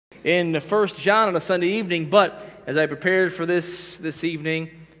in 1 John on a Sunday evening, but as I prepared for this evening,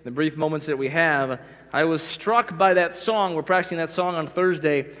 the brief moments that we have, I was struck by that song. We're practicing that song on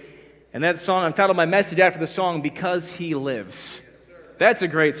Thursday, and that song, I've titled my message after the song, Because He Lives. That's a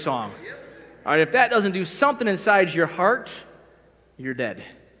great song. All right, if that doesn't do something inside your heart, you're dead.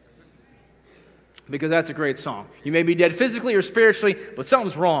 Because that's a great song. You may be dead physically or spiritually, but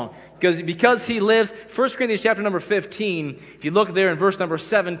something's wrong. Because He lives, 1 Corinthians chapter number 15, if you look there in verse number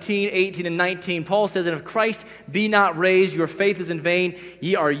 17, 18, and 19, Paul says, "And if Christ be not raised, your faith is in vain,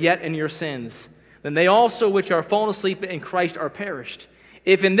 ye are yet in your sins. Then they also which are fallen asleep in Christ are perished.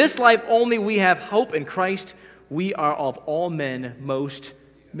 If in this life only we have hope in Christ, we are of all men most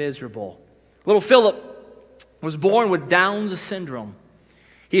miserable." Little Philip was born with Down's syndrome.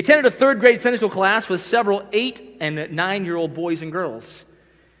 He attended a third-grade Sunday school class with several 8- and 9-year-old boys and girls.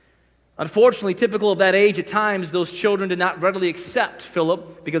 Unfortunately, typical of that age, at times, those children did not readily accept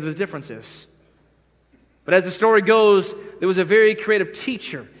Philip because of his differences. But as the story goes, there was a very creative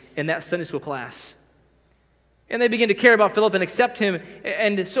teacher in that Sunday school class. And they began to care about Philip and accept him.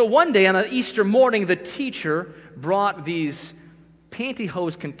 And so one day on an Easter morning, the teacher brought these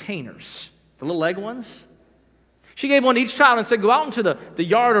pantyhose containers, the little egg ones. She gave one to each child and said, go out into the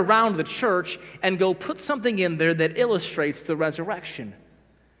yard around the church and go put something in there that illustrates the resurrection.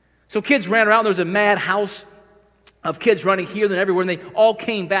 So kids ran around. There was a mad house of kids running here and everywhere, and they all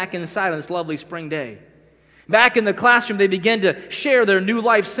came back inside on this lovely spring day. Back in the classroom, they began to share their new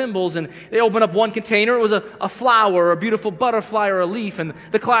life symbols, and they opened up one container. It was a flower, or a beautiful butterfly, or a leaf, and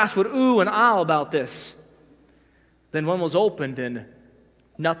the class would ooh and ah about this. Then one was opened, and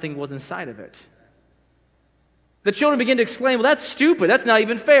nothing was inside of it. The children began to exclaim, well, that's stupid. That's not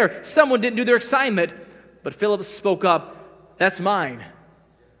even fair. Someone didn't do their assignment. But Philip spoke up, that's mine.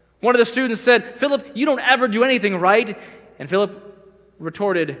 One of the students said, Philip, you don't ever do anything right. And Philip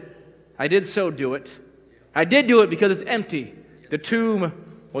retorted, I did so do it. I did do it because it's empty. The tomb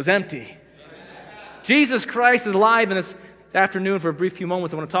was empty. Jesus Christ is alive in this afternoon. For a brief few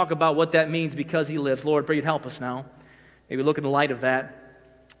moments, I want to talk about what that means, because He lives. Lord, pray you'd help us now. Maybe look in the light of that.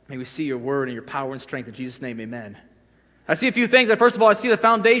 May we see your word and your power and strength. In Jesus' name, amen. I see a few things. First of all, I see the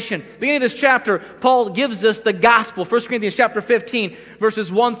foundation. Beginning of this chapter, Paul gives us the gospel. 1 Corinthians chapter 15,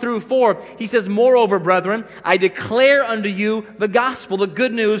 verses 1 through 4. He says, moreover, brethren, I declare unto you the gospel, the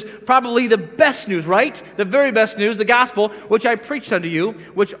good news, probably the best news, right? The very best news, the gospel, which I preached unto you,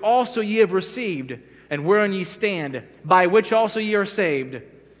 which also ye have received, and wherein ye stand, by which also ye are saved.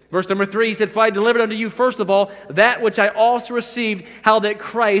 Verse number 3, he said, for I delivered unto you first of all that which I also received, how that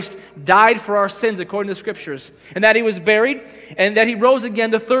Christ died for our sins according to the Scriptures, and that He was buried, and that He rose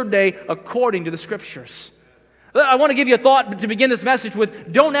again the third day according to the Scriptures. I want to give you a thought to begin this message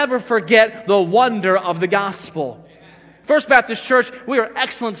with. Don't ever forget the wonder of the gospel. First Baptist Church, we are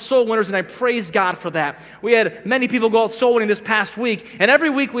excellent soul winners, and I praise God for that. We had many people go out soul winning this past week, and every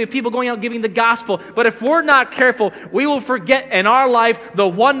week we have people going out giving the gospel. But if we're not careful, we will forget in our life the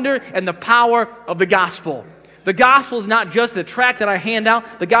wonder and the power of the gospel. The gospel is not just the tract that I hand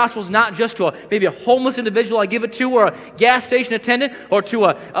out. The gospel is not just to maybe a homeless individual I give it to, or a gas station attendant, or to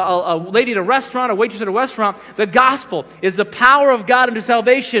a lady at a restaurant, a waitress at a restaurant. The gospel is the power of God into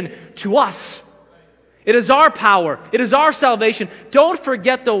salvation to us. It is our power. It is our salvation. Don't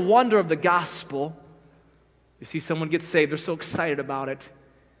forget the wonder of the gospel. You see someone get saved, they're so excited about it.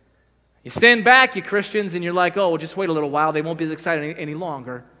 You stand back, you Christians, and you're like, oh, well, just wait a little while. They won't be as excited any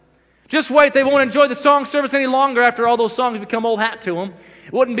longer. Just wait. They won't enjoy the song service any longer after all those songs become old hat to them.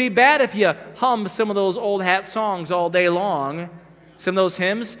 It wouldn't be bad if you hummed some of those old hat songs all day long. Some of those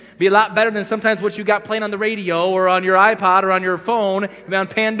hymns be a lot better than sometimes what you got playing on the radio or on your iPod or on your phone, on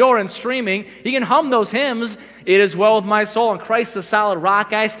Pandora and streaming. You can hum those hymns. It is well with my soul. On Christ the solid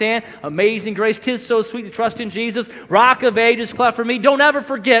rock I stand. Amazing grace, 'tis so sweet to trust in Jesus. Rock of ages, cleft for me. Don't ever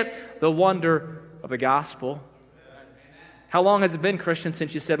forget the wonder of the gospel. How long has it been, Christian,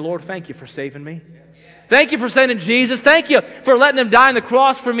 since you said, Lord, thank you for saving me? Thank you for sending Jesus. Thank you for letting Him die on the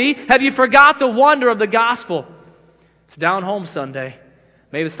cross for me. Have you forgot the wonder of the gospel? It's down home Sunday.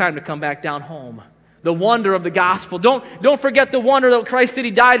 Maybe it's time to come back down home. The wonder of the gospel. Don't forget the wonder that Christ did.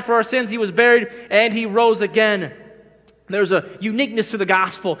 He died for our sins. He was buried, and He rose again. There's a uniqueness to the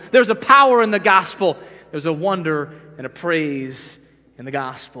gospel. There's a power in the gospel. There's a wonder and a praise in the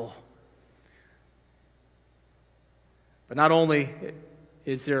gospel. But not only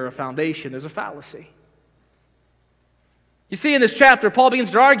is there a foundation, there's a fallacy. You see, in this chapter, Paul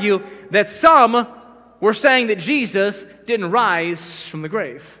begins to argue that some were saying that Jesus didn't rise from the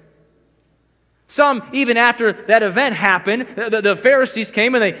grave. Some, even after that event happened, the Pharisees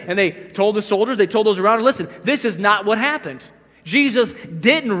came and they told the soldiers, they told those around, listen, this is not what happened. Jesus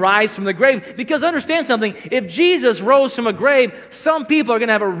didn't rise from the grave. Because understand something, if Jesus rose from a grave, some people are going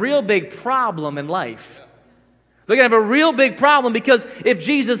to have a real big problem in life. They're going to have a real big problem, because if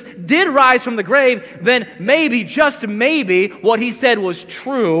Jesus did rise from the grave, then maybe, just maybe, what he said was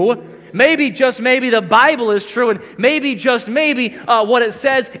true. Maybe, just maybe, the Bible is true, and maybe, just maybe, what it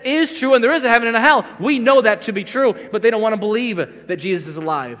says is true, and there is a heaven and a hell. We know that to be true, but they don't want to believe that Jesus is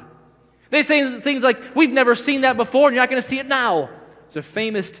alive. They say things like, we've never seen that before, and you're not going to see it now. There's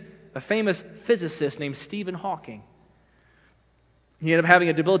a famous physicist named Stephen Hawking. He ended up having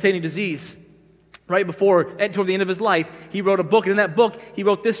a debilitating disease. Right toward the end of his life, he wrote a book, and in that book, he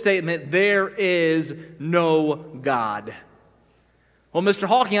wrote this statement: there is no God. Well, Mr.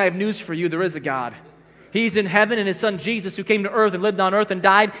 Hawking, I have news for you. There is a God. He's in heaven, and his son Jesus, who came to earth and lived on earth and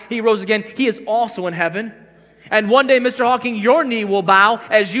died, he rose again. He is also in heaven. And one day, Mr. Hawking, your knee will bow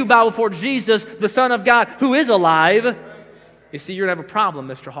as you bow before Jesus, the Son of God, who is alive. You see, you're going to have a problem,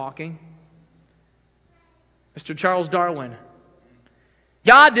 Mr. Hawking. Mr. Charles Darwin.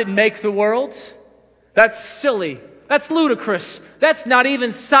 God didn't make the world. That's silly. That's ludicrous. That's not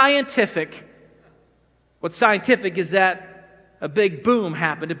even scientific. What's scientific is that a big boom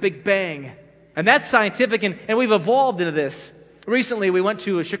happened, a big bang. And that's scientific, and we've evolved into this. Recently, we went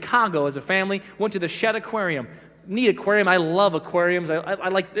to Chicago as a family, went to the Shed Aquarium. Neat aquarium. I love aquariums. I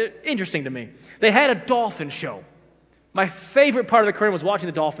like, they're interesting to me. They had a dolphin show. My favorite part of the aquarium was watching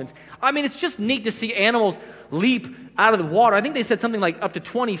the dolphins. I mean, it's just neat to see animals leap out of the water. I think they said something like up to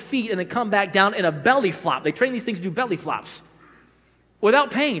 20 feet and then come back down in a belly flop. They train these things to do belly flops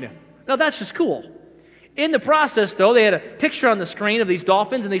without pain. Now, that's just cool. In the process, though, they had a picture on the screen of these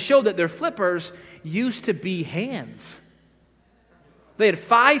dolphins, and they showed that their flippers used to be hands. They had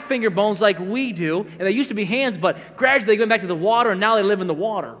 5 finger bones like we do, and they used to be hands, but gradually they went back to the water, and now they live in the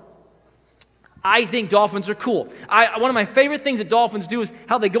water. I think dolphins are cool. One of my favorite things that dolphins do is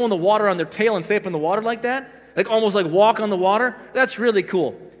how they go in the water on their tail and stay up in the water like that. Like almost like walk on the water. That's really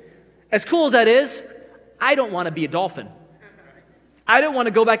cool. As cool as that is, I don't want to be a dolphin. I don't want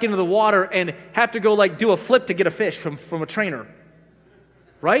to go back into the water and have to go like do a flip to get a fish from a trainer.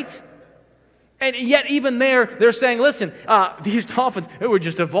 Right? And yet even there, they're saying, listen, these dolphins, were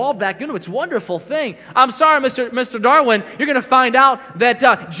just evolved back into it. It's a wonderful thing. I'm sorry, Mr. Darwin, you're going to find out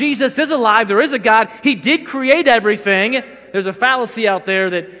that Jesus is alive. There is a God. He did create everything. There's a fallacy out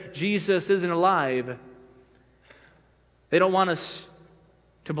there that Jesus isn't alive. They don't want us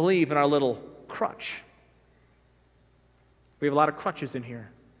to believe in our little crutch. We have a lot of crutches in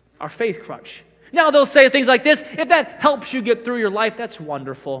here. Our faith crutch. Now they'll say things like this: if that helps you get through your life, that's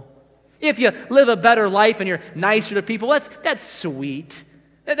wonderful. If you live a better life and you're nicer to people, that's sweet.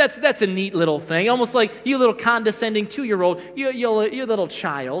 That's a neat little thing. Almost like you little condescending 2-year-old, you little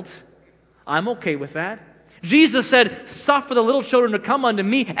child. I'm okay with that. Jesus said, suffer the little children to come unto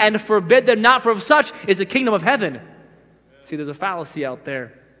me and forbid them not, for of such is the kingdom of heaven. See, there's a fallacy out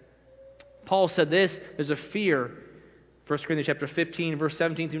there. Paul said this, there's a fear. 1 Corinthians chapter 15, verse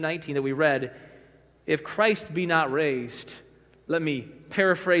 17 through 19 that we read. If Christ be not raised, let me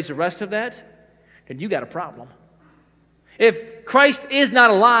paraphrase the rest of that, then you got a problem. If Christ is not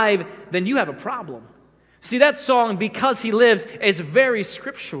alive, then you have a problem. See, that song, Because He Lives, is very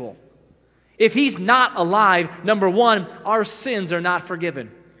scriptural. If He's not alive, number one, our sins are not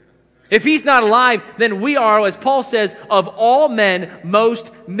forgiven. If He's not alive, then we are, as Paul says, of all men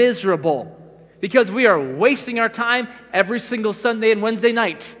most miserable, because we are wasting our time every single Sunday and Wednesday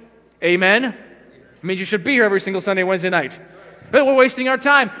night. Amen? It means you should be here every single Sunday and Wednesday night. But we're wasting our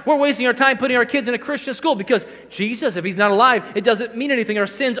time. We're wasting our time putting our kids in a Christian school because Jesus, if He's not alive, it doesn't mean anything. Our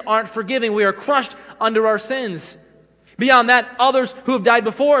sins aren't forgiven. We are crushed under our sins. Beyond that, others who have died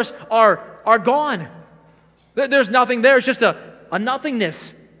before us are gone. There's nothing there. It's just a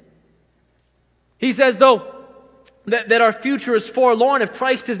nothingness. He says, though, that our future is forlorn. If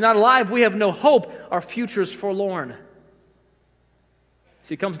Christ is not alive, we have no hope. Our future is forlorn.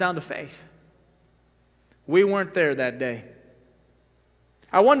 See, it comes down to faith. We weren't there that day.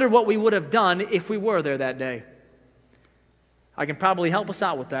 I wonder what we would have done if we were there that day. I can probably help us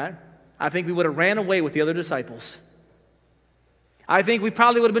out with that. I think we would have ran away with the other disciples. I think we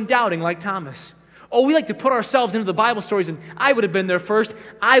probably would have been doubting like Thomas. Oh, we like to put ourselves into the Bible stories, and I would have been there first.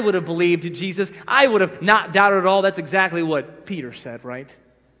 I would have believed in Jesus. I would have not doubted at all. That's exactly what Peter said, right?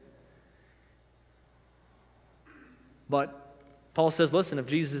 But Paul says, listen, if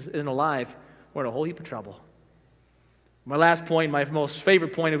Jesus isn't alive, we're in a whole heap of trouble. My last point, my most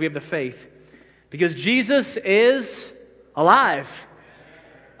favorite point, is we have the faith. Because Jesus is alive.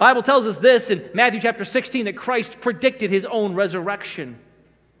 The Bible tells us this in Matthew chapter 16, that Christ predicted His own resurrection.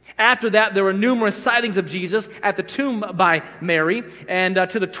 After that, there were numerous sightings of Jesus at the tomb by Mary, and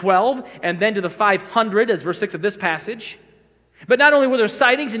to the 12, and then to the 500, as verse 6 of this passage. But not only were there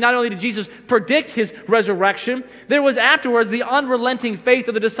sightings, and not only did Jesus predict his resurrection, there was afterwards the unrelenting faith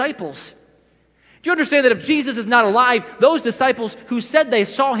of the disciples. Do you understand that if Jesus is not alive, those disciples who said they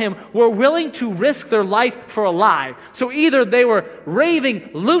saw him were willing to risk their life for a lie? So either they were raving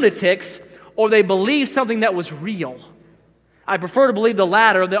lunatics, or they believed something that was real. I prefer to believe the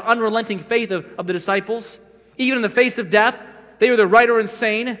latter, the unrelenting faith of the disciples. Even in the face of death, they were either right or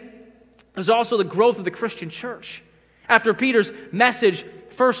insane. There's also the growth of the Christian church. After Peter's message,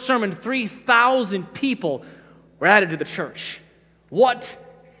 first sermon, 3,000 people were added to the church. What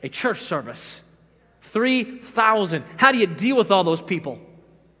a church service. 3,000. How do you deal with all those people?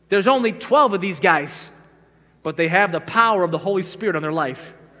 There's only 12 of these guys, but they have the power of the Holy Spirit on their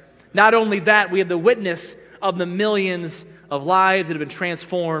life. Not only that, we have the witness of the millions of lives that have been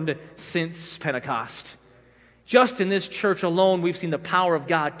transformed since Pentecost. Just in this church alone, we've seen the power of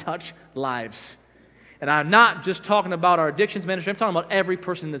God touch lives. And I'm not just talking about our addictions ministry, I'm talking about every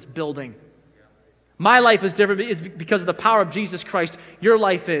person in this building. My life is different it's because of the power of Jesus Christ. Your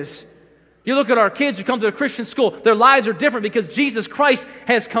life is. You look at our kids who come to a Christian school, their lives are different because Jesus Christ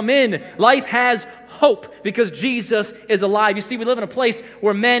has come in. Life has hope because Jesus is alive. You see, we live in a place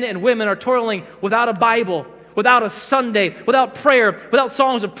where men and women are toiling without a Bible, without a Sunday, without prayer, without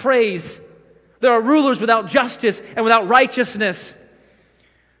songs of praise. There are rulers without justice and without righteousness.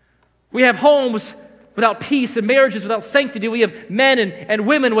 We have homes without peace and marriages without sanctity. We have men and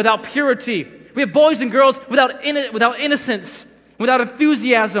women without purity. We have boys and girls without innocence, without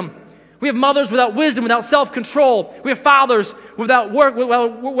enthusiasm. We have mothers without wisdom, without self-control. We have fathers without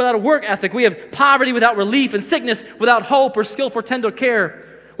a work ethic. We have poverty without relief, and sickness without hope or skill for tender care.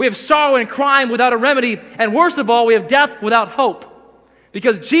 We have sorrow and crime without a remedy. And worst of all, we have death without hope.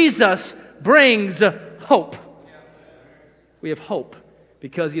 Because Jesus brings hope. We have hope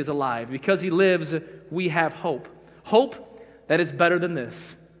because he is alive. Because he lives, we have hope. Hope that is better than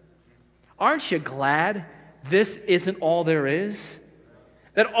this. Aren't you glad this isn't all there is?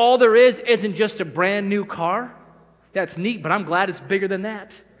 That all there is isn't just a brand new car? That's neat, but I'm glad it's bigger than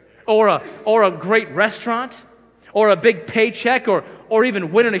that. Or a great restaurant, or a big paycheck, or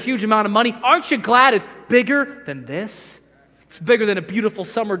even winning a huge amount of money. Aren't you glad it's bigger than this? It's bigger than a beautiful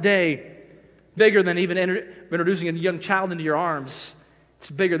summer day, bigger than even introducing a young child into your arms.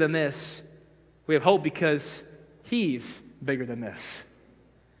 It's bigger than this. We have hope because he's bigger than this.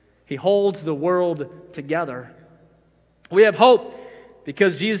 He holds the world together. We have hope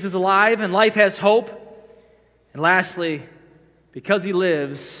because Jesus is alive and life has hope. And lastly, because he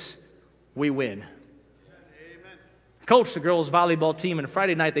lives, we win. Amen. Coached the girls' volleyball team, and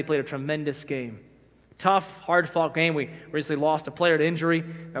Friday night they played a tremendous game. Tough, hard-fought game. We recently lost a player to injury.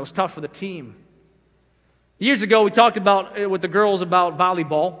 That was tough for the team. Years ago, we talked about with the girls about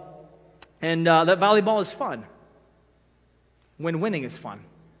volleyball, and that volleyball is fun when winning is fun.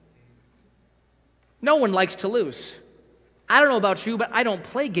 No one likes to lose. I don't know about you, but I don't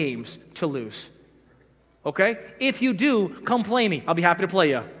play games to lose. Okay? If you do, come play me. I'll be happy to play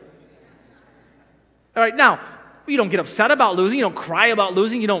you. All right, now, you don't get upset about losing. You don't cry about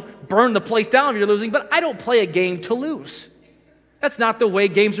losing. You don't burn the place down if you're losing. But I don't play a game to lose. That's not the way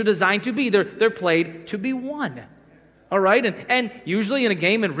games are designed to be. They're played to be won. All right? And usually in a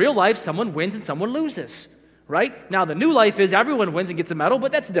game in real life, someone wins and someone loses. Right? Now, the new life is everyone wins and gets a medal,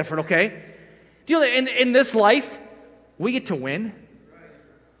 but that's different, okay? Do you know that in this life, we get to win?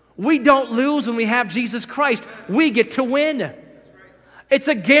 We don't lose when we have Jesus Christ. We get to win. It's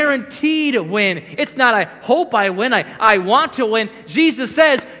a guaranteed win. It's not I hope I win, I want to win. Jesus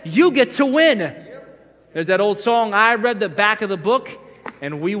says, you get to win. There's that old song, I read the back of the book,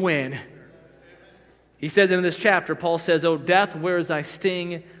 and we win. He says in this chapter, Paul says, O death, where is thy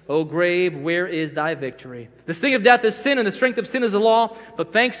sting? O grave, where is thy victory? The sting of death is sin, and the strength of sin is the law.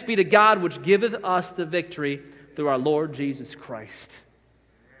 But thanks be to God, which giveth us the victory through our Lord Jesus Christ.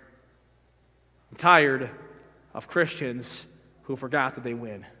 I'm tired of Christians who forgot that they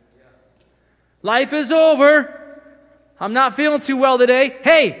win. Life is over. I'm not feeling too well today.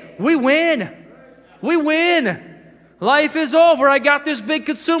 Hey, we win. We win. Life is over. I got this big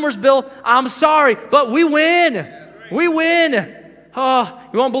consumer's bill. I'm sorry, but we win. We win. Oh,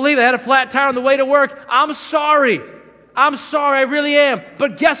 you won't believe it. I had a flat tire on the way to work. I'm sorry. I'm sorry. I really am.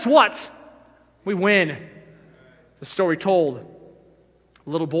 But guess what? We win. It's a story told. A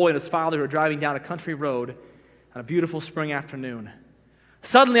little boy and his father were driving down a country road on a beautiful spring afternoon.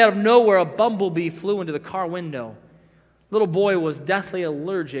 Suddenly, out of nowhere, a bumblebee flew into the car window. Little boy was deathly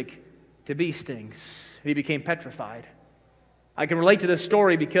allergic to bee stings. He became petrified. I can relate to this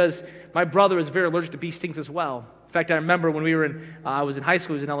story because my brother is very allergic to bee stings as well. In fact, I remember when I was in high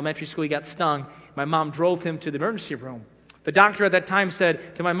school, he was in elementary school, he got stung. My mom drove him to the emergency room. The doctor at that time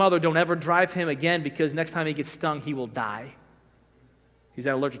said to my mother, don't ever drive him again because next time he gets stung, he will die. He's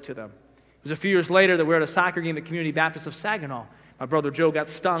that allergic to them. It was a few years later that we were at a soccer game at Community Baptist of Saginaw. My brother Joe got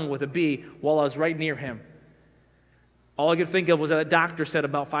stung with a bee while I was right near him. All I could think of was that a doctor said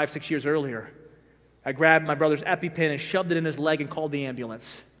about 5-6 years earlier. I grabbed my brother's EpiPen and shoved it in his leg and called the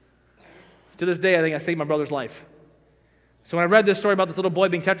ambulance. To this day, I think I saved my brother's life. So when I read this story about this little boy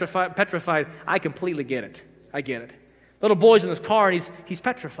being petrified, I completely get it. I get it. Little boy's in this car, and he's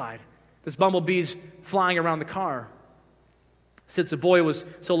petrified. This bumblebee's flying around the car. Since the boy was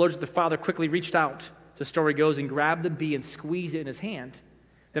so allergic, the father quickly reached out, as the story goes, and grabbed the bee and squeezed it in his hand,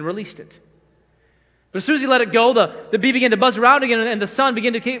 then released it. But as soon as he let it go, the bee began to buzz around again, and the son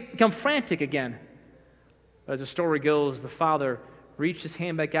began to become frantic again. But as the story goes, the father reached his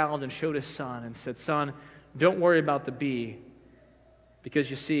hand back out and showed his son and said, son, don't worry about the bee, because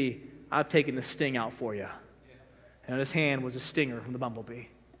you see, I've taken the sting out for you. And in his hand was a stinger from the bumblebee.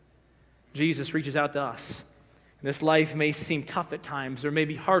 Jesus reaches out to us. This life may seem tough at times. There may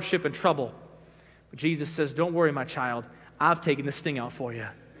be hardship and trouble. But Jesus says, don't worry, my child. I've taken the sting out for you.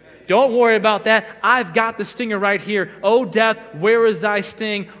 Don't worry about that. I've got the stinger right here. O death, where is thy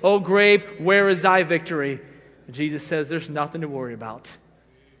sting? O grave, where is thy victory? And Jesus says, there's nothing to worry about.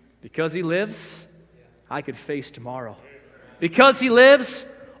 Because he lives, I could face tomorrow. Because he lives,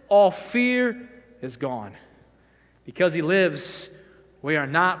 all fear is gone. Because he lives, we are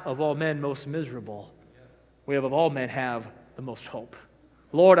not of all men most miserable. We of all men have the most hope.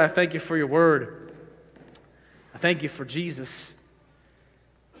 Lord, I thank you for your word. I thank you for Jesus.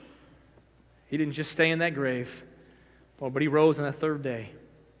 He didn't just stay in that grave, Lord, but he rose on the third day.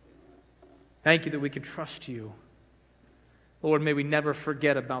 Thank you that we can trust you. Lord, may we never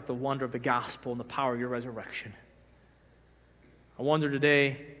forget about the wonder of the gospel and the power of your resurrection. I wonder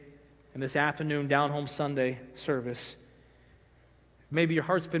today, in this afternoon down home Sunday service, maybe your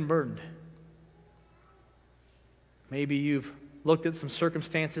heart's been burdened. Maybe you've looked at some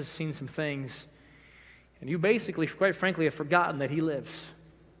circumstances, seen some things, and you basically, quite frankly, have forgotten that he lives.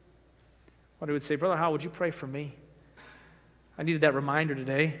 What I would say, Brother Howell, would you pray for me? I needed that reminder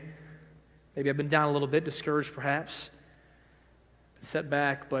today. Maybe I've been down a little bit, discouraged perhaps, been set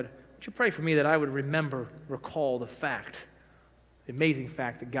back, but would you pray for me that I would recall the fact, the amazing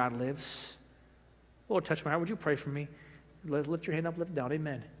fact that God lives? Lord, touch my heart. Would you pray for me? Lift your hand up, lift it down.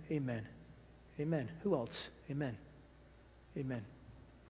 Amen. Amen. Amen. Who else? Amen. Amen.